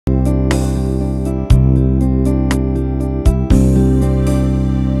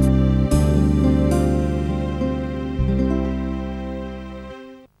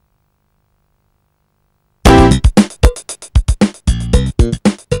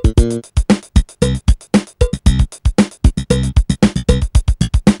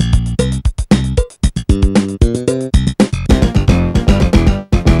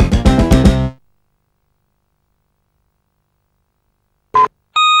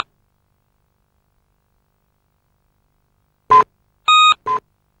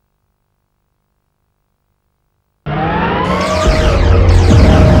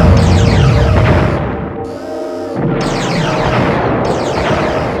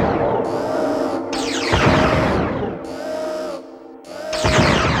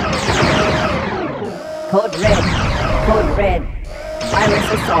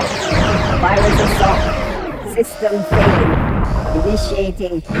System failing.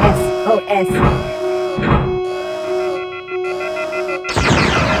 Initiating SOS.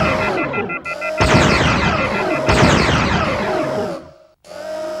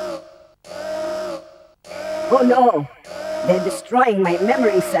 Oh no! They're destroying my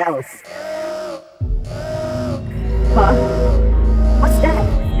memory cells. Huh? What's that?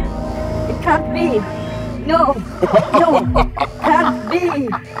 It can't be! No! No! Can't be!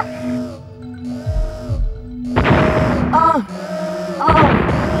 Oh!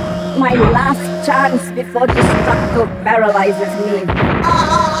 Oh! My last chance before Destructo paralyzes me.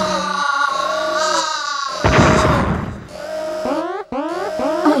 Oh.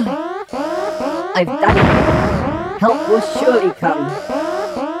 I've done it. Help will surely come.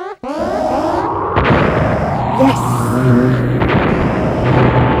 Yes!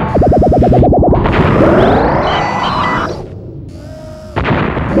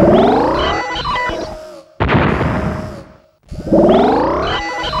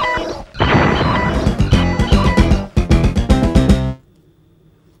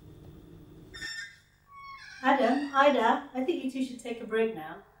 Adam, Ida, I think you two should take a break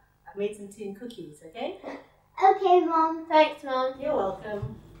now. I've made some tea and cookies, okay? Okay, Mom. Thanks, Mom. You're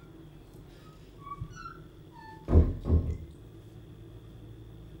welcome.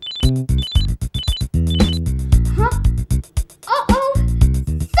 Huh? Uh-oh!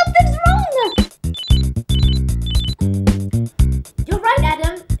 Something's wrong! You're right,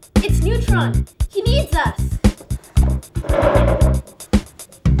 Adam. It's Neutron. He needs us.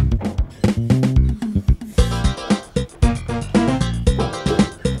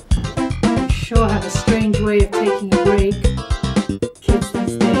 Sure have a strange way of taking a break. Kids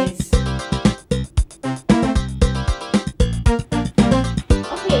these days.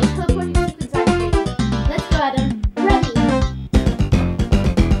 Okay, teleporting sequence activated. Let's go, Adam. Ready.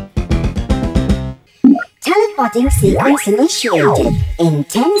 Teleporting sequence initiated in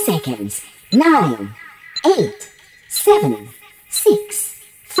 10 seconds. 9, 8, 7, 6,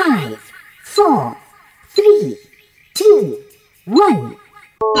 5, 4, 3, 2, 1.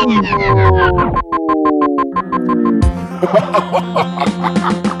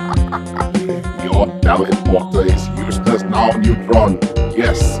 Your teleporter is useless now, Neutron.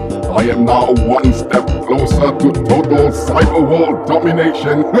 Yes, I am now one step closer to total cyber world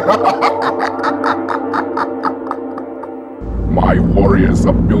domination. My warriors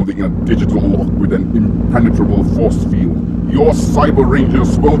are building a digital lock with an impenetrable force field. Your cyber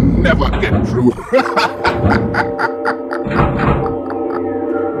rangers will never get through.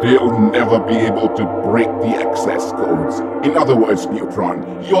 They'll never be able to break the access codes. In other words, Neutron,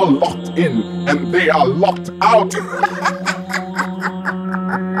 you're locked in and they are locked out.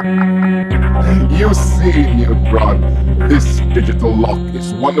 You see, Neutron, this digital lock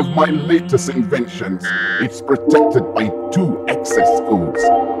is one of my latest inventions. It's protected by 2 access codes.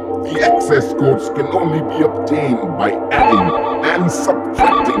 The access codes can only be obtained by adding and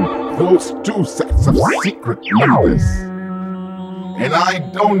subtracting those 2 sets of secret numbers. And I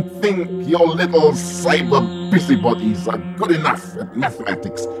don't think your little cyber busybodies are good enough at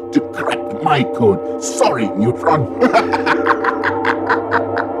mathematics to crack my code. Sorry, Neutron.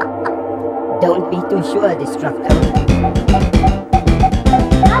 Don't be too sure, Destructo.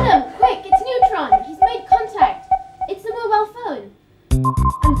 Adam, quick! It's Neutron. He's made contact. It's a mobile phone.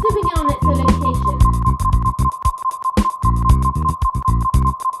 I'm zooming in on its location.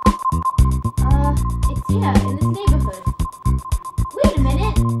 It's here, in this neighborhood. Wait a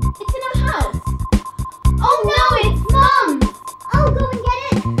minute! It's in our house! Oh no, it's Mom! I'll go and get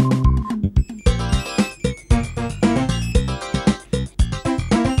it!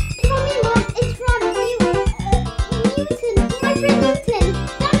 Come here, Mom. It's Ron. Newton. My friend Newton.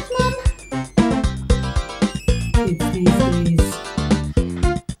 Thanks, Mom. Kids these days.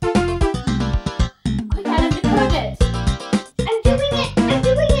 Quick, Adam, decode it! I'm doing it. I'm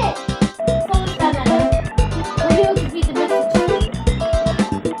doing it. It's almost done, Adam. We'll be able to read the message soon.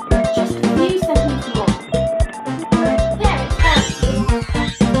 Just a few seconds more. There, it's done.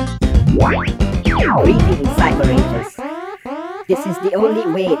 Greetings, Cyber Rangers. This is the only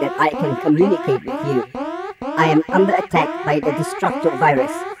way that I can communicate with you. I am under attack by the Destructo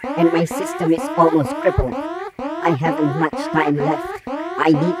virus, and my system is almost crippled. I haven't much time left. I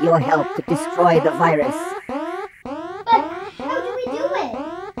need your help to destroy the virus. But how do we do it?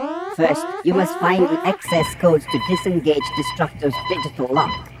 First, you must find the access codes to disengage Destructo's digital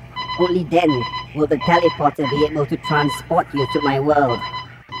lock. Only then will the teleporter be able to transport you to my world.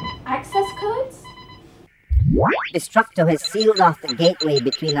 Access codes? Destructo has sealed off the gateway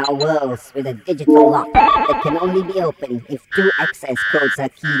between our worlds with a digital lock that can only be opened if 2 access codes are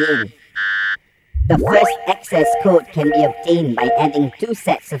keyed in. The first access code can be obtained by adding 2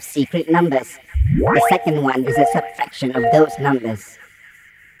 sets of secret numbers. The second one is a subtraction of those numbers.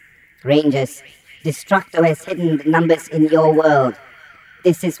 Rangers, Destructo has hidden the numbers in your world.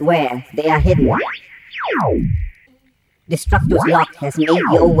 This is where they are hidden. Destructo's lock has made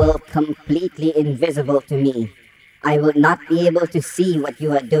your world completely invisible to me. I will not be able to see what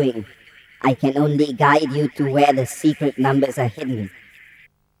you are doing. I can only guide you to where the secret numbers are hidden.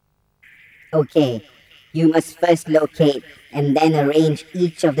 Okay, you must first locate and then arrange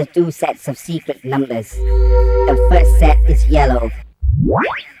each of the 2 sets of secret numbers. The first set is yellow,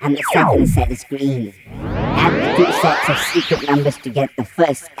 and the second set is green. Add the 2 sets of secret numbers to get the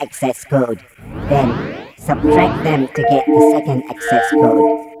first access code. Then, subtract them to get the second access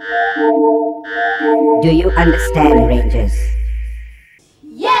code. Do you understand, Rangers?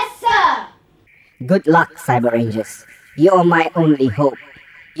 Yes, sir! Good luck, Cyber Rangers. You're my only hope.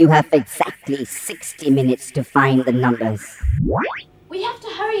 You have exactly 60 minutes to find the numbers. We have to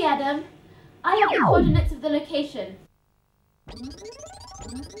hurry, Adam. I have the coordinates of the location.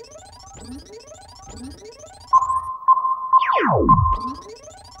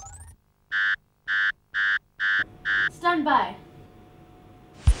 Stand by.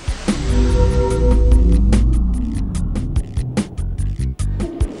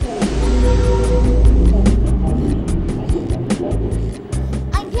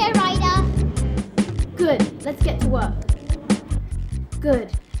 I'm here, Ryder. Good, let's get to work.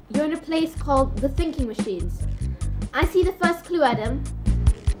 Good, you're in a place called the Thinking Machines. I see the first clue, Adam.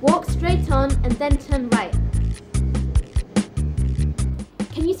 Walk straight on and then turn right.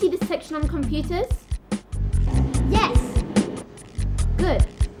 Can you see the section on computers? Yes. Good.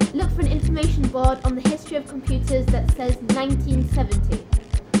 Look for an information board on the history of computers that says 1970.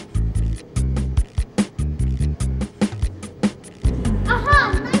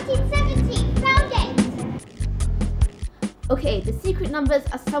 Aha! 1970! Found it! Okay, the secret numbers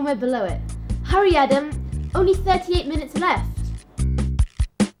are somewhere below it. Hurry, Adam. Only 38 minutes left.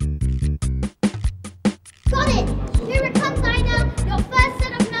 Got it! Here it comes, Ryder! Your first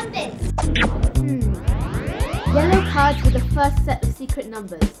set of numbers! Yellow cards with the first set of secret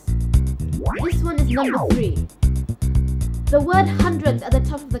numbers. This one is number 3. The word hundreds at the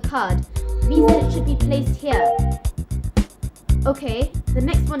top of the card means that it should be placed here. Okay, the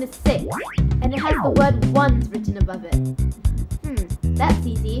next one is 6, and it has the word ones written above it. That's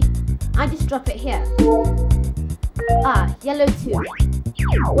easy. I just drop it here. Ah, yellow 2.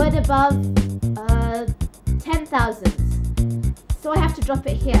 Word above, 10,000. So I have to drop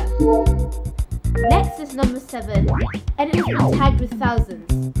it here. Next is number 7, and it has been tagged with thousands.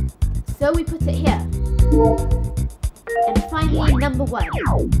 So we put it here. And finally, number 1.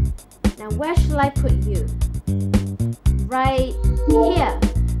 Now where shall I put you? Right here,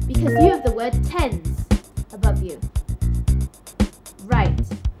 because you have the word tens above you. Right,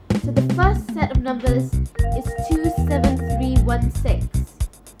 so the first set of numbers is 27316.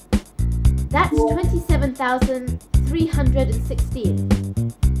 That's 27,316.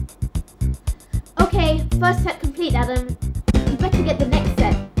 Okay, first set complete, Adam. You better get the next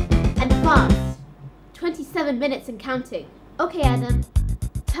set. And fast. 27 minutes and counting. Okay, Adam.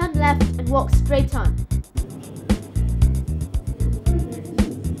 Turn left and walk straight on.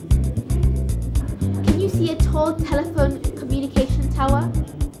 Can you see a tall telephone communication tower?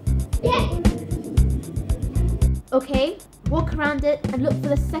 Yeah. Okay, walk around it and look for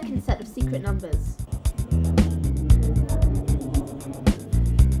the second set of secret numbers.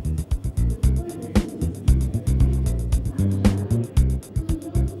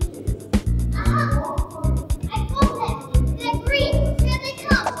 I got it! They're green! Here they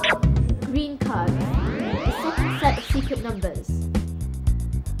come! Green card. The second set of secret numbers.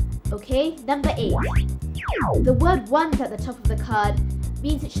 Okay, number 8. The word ones at the top of the card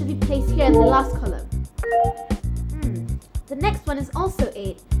means it should be placed here in the last column. The next one is also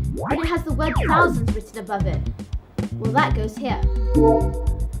 8, and it has the word thousands written above it. Well, that goes here.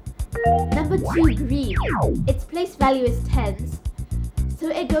 Number 2, green. Its place value is tens, so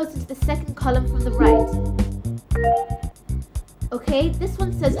it goes into the second column from the right. Okay, this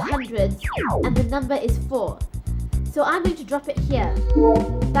one says hundreds, and the number is 4. So I'm going to drop it here.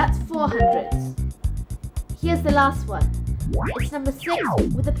 That's 400s. Here's the last one. It's number 6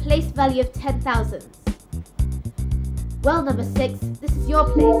 with a place value of 10,000. Well, number 6, this is your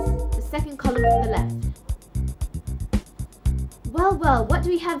place, the second column from the left. Well, what do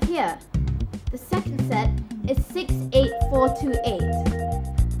we have here? The second set is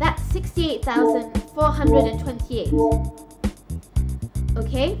 68428. That's 68,428.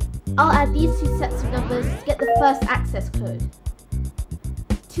 Okay, I'll add these 2 sets of numbers to get the first access code.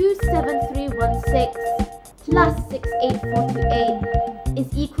 27316 plus 68428 is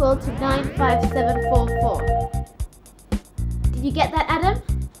equal to 95744. Did you get that, Adam?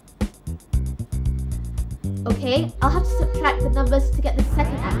 Okay, I'll have to subtract the numbers to get the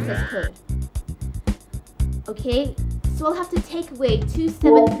second access code. Okay, so I'll have to take away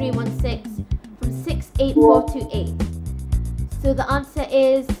 27316 from 68428. So the answer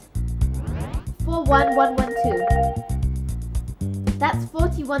is 41112. That's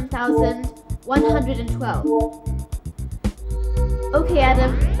 41,112. Okay,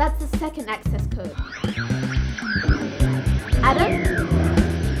 Adam, that's the second access code. Adam?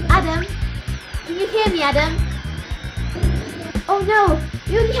 Adam? Can you hear me, Adam? Oh no!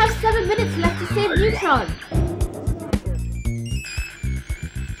 We only have 7 minutes left to save Neutron!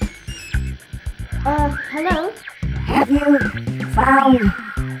 Hello? Have you found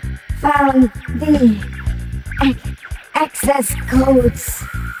the access codes?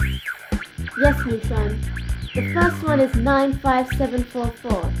 Yes, Neutron. The first one is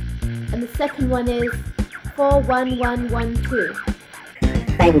 95744, and the second one is 41112.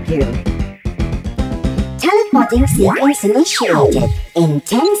 Thank you. Teleporting sequence initiated in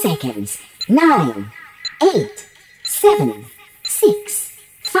 10 seconds. 9, 8, 7, 6,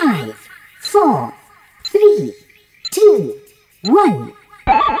 5, 4, 3, 2, 1.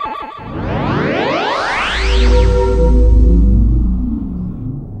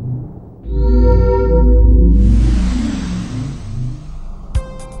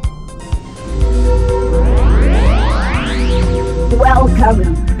 Welcome,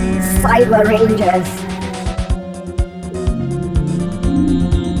 Cyber Rangers.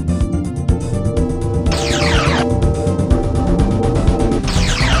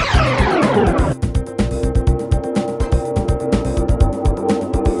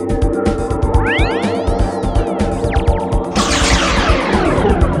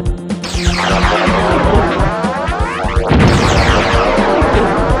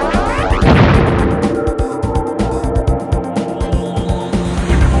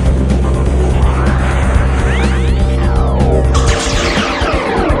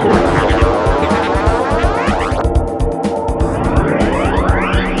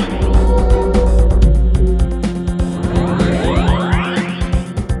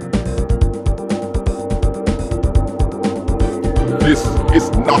 This is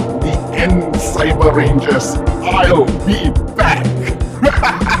not the end, Cyber Rangers. I'll be back.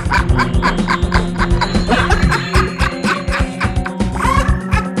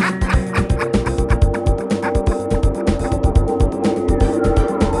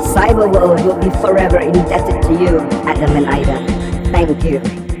 Cyberworld will be forever indebted to you, Adam and Ida. Thank you.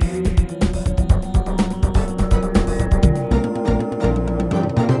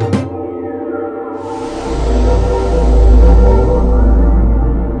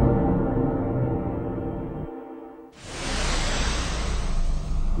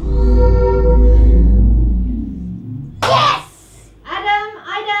 Adam,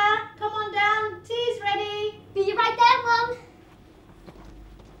 Ida, come on down. Tea's ready. Be right there, Mum.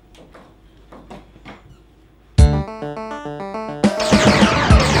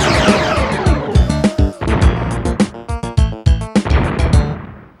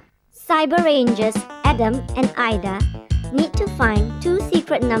 Cyber Rangers Adam and Ida need to find 2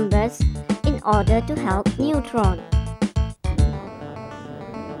 secret numbers in order to help Neutron.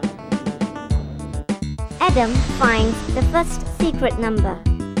 Adam finds the first secret number.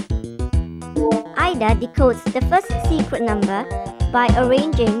 Ida decodes the first secret number by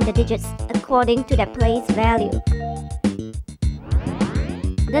arranging the digits according to their place value.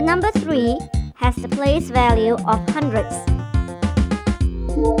 The number 3 has the place value of hundreds.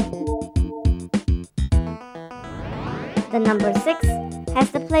 The number 6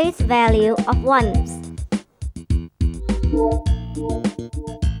 has the place value of ones.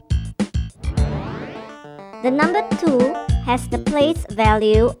 The number 2 has the place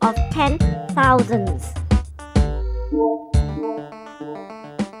value of 10,000s.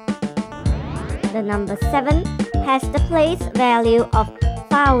 The number 7 has the place value of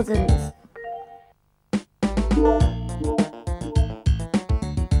thousands.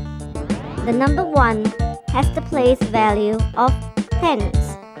 The number 1 has the place value of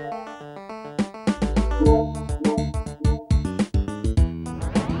tens.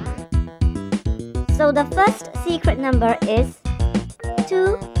 So the first secret number is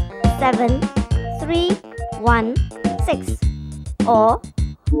 27316 or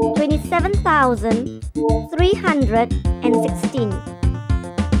 27,316.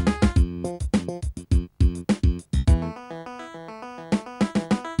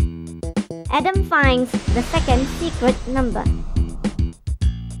 Adam finds the second secret number.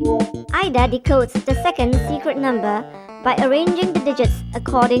 Ida decodes the second secret number by arranging the digits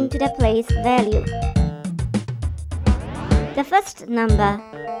according to their place value. The first number,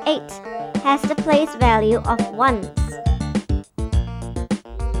 8, has the place value of 1s.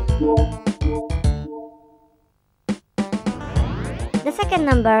 The second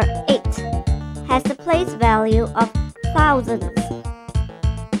number, 8, has the place value of thousands.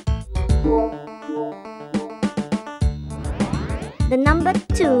 The number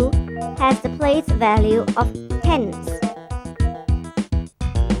 2 has the place value of tens.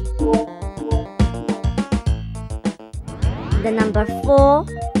 The number 4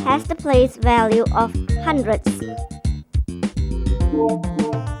 has the place value of hundreds.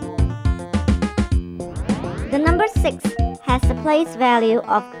 The number 6 has the place value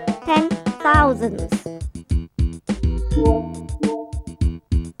of 10,000s.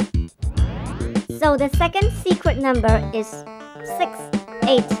 So the second secret number is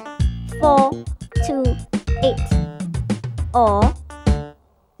 68428 or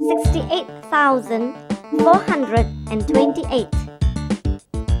 68,428.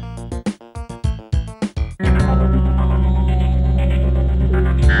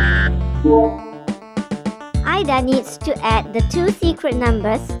 Ida needs to add the two secret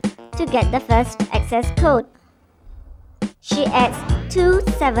numbers to get the first access code. She adds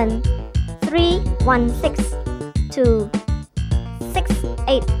 27316 to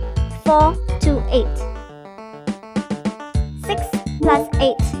 68428. 6 plus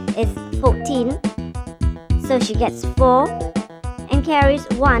 8 is 14, so she gets 4 and carries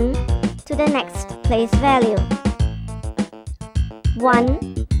 1 to the next place value. 1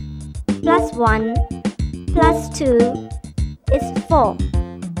 plus 1 plus 2 is 4.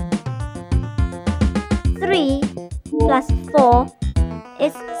 3 plus 4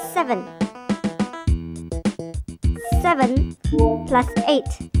 is 7. 7 plus 8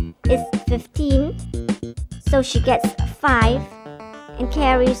 is 15, so she gets 5 and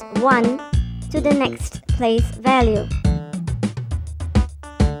carries 1 to the next place value.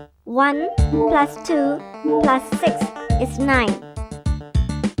 1 plus 2 plus 6 is 9.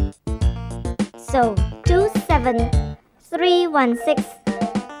 So 27316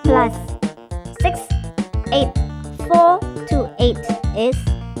 plus 68428 is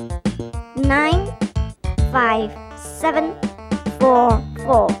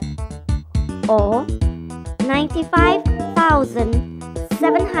 95744 or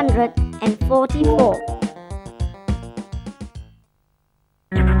 95,744.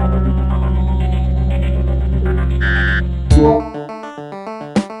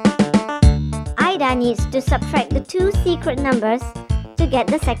 Ida needs to subtract the two secret numbers to get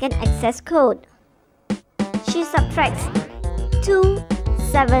the second access code. She subtracts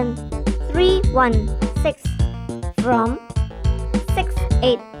 27316 from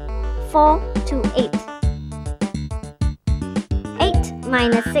 68428. 8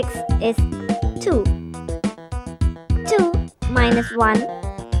 minus 6 is 2. 2 minus 1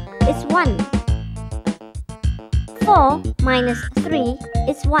 is 1. 4 minus 3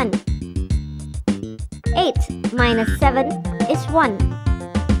 is 1. 8 minus 7 is 1.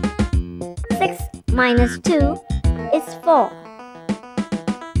 6 minus 2 is 4.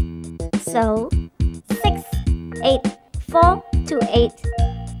 So 68428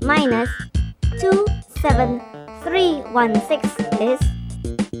 minus 27316 is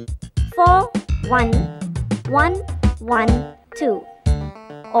 41112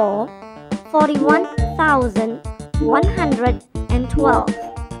 or 41,112.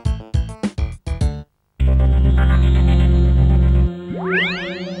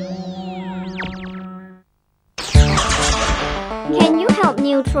 Can you help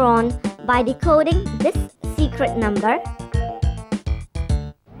Neutron by decoding this secret number?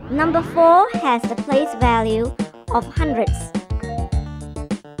 Number 4 has the place value of hundreds.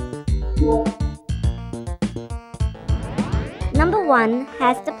 Number 1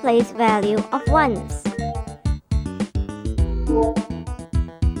 has the place value of ones.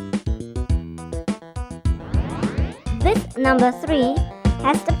 This number 3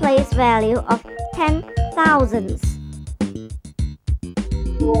 has the place value of 10,000s.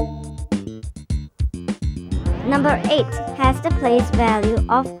 Number 8 has the place value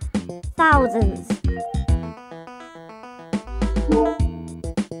of thousands.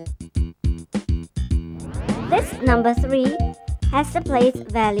 This number 3 has the place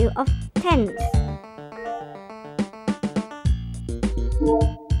value of tens.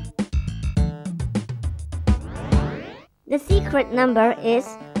 The secret number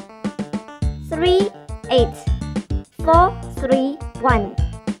is 38431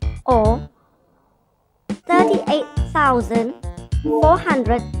 or 38,431.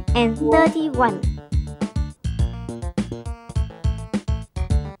 431.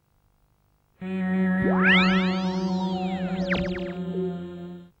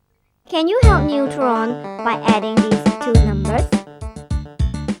 Can you help Neutron by adding these two numbers?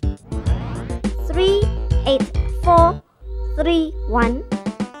 38431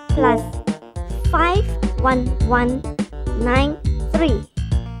 plus 51193.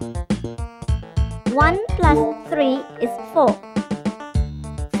 1 plus 3 is 4.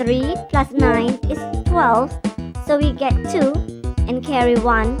 3 plus 9 is 12, so we get 2 and carry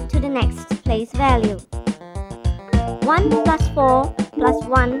 1 to the next place value. 1 plus 4 plus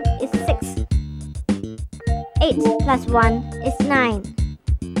 1 is 6. 8 plus 1 is 9.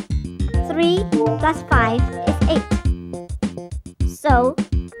 3 plus 5 is 8. So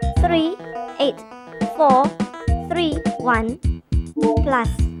 3, 8, 4, 3, 1 plus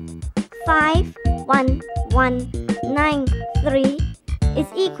 5, 1, 1, 9, 3 is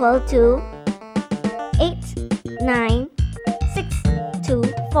equal to 8, 9, 6, 2,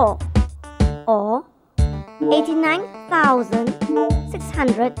 4 or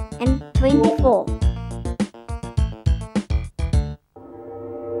 89,624.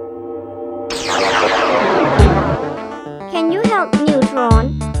 Can you help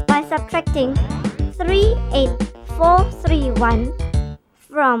Neutron by subtracting 38431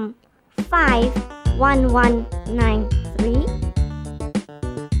 from 51193?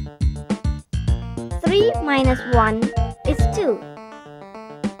 3 minus 1 is 2.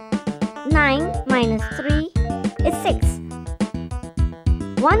 9 minus 3 is 6.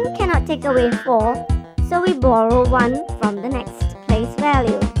 1 cannot take away 4, so we borrow 1 from the next place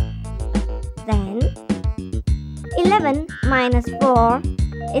value. Then 11 minus 4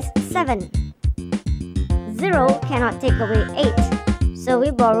 is 7. 0 cannot take away 8, so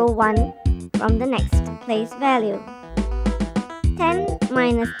we borrow 1 from the next place value. 10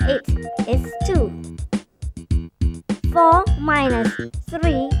 minus 8 is 2. 4 minus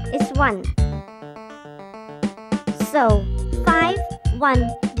 3 is 1. So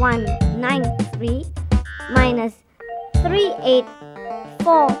 51193 minus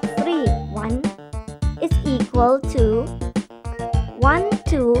 38431 is equal to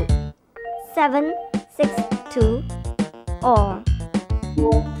 12762 or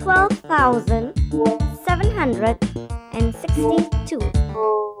 12,762.